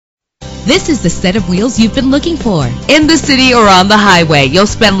This is the set of wheels you've been looking for. In the city or on the highway, you'll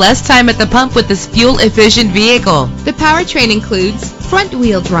spend less time at the pump with this fuel-efficient vehicle. The powertrain includes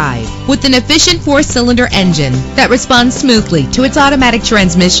front-wheel drive with an efficient 4-cylinder engine that responds smoothly to its automatic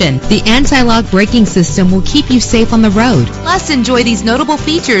transmission. The anti-lock braking system will keep you safe on the road. Plus, enjoy these notable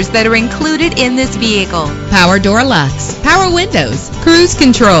features that are included in this vehicle: power door locks, power windows, cruise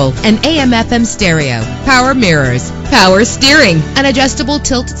control, an AM/FM stereo, power mirrors, power steering, an adjustable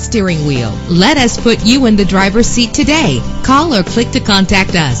tilt steering wheel. Let us put you in the driver's seat today. Call or click to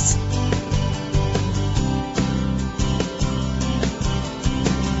contact us.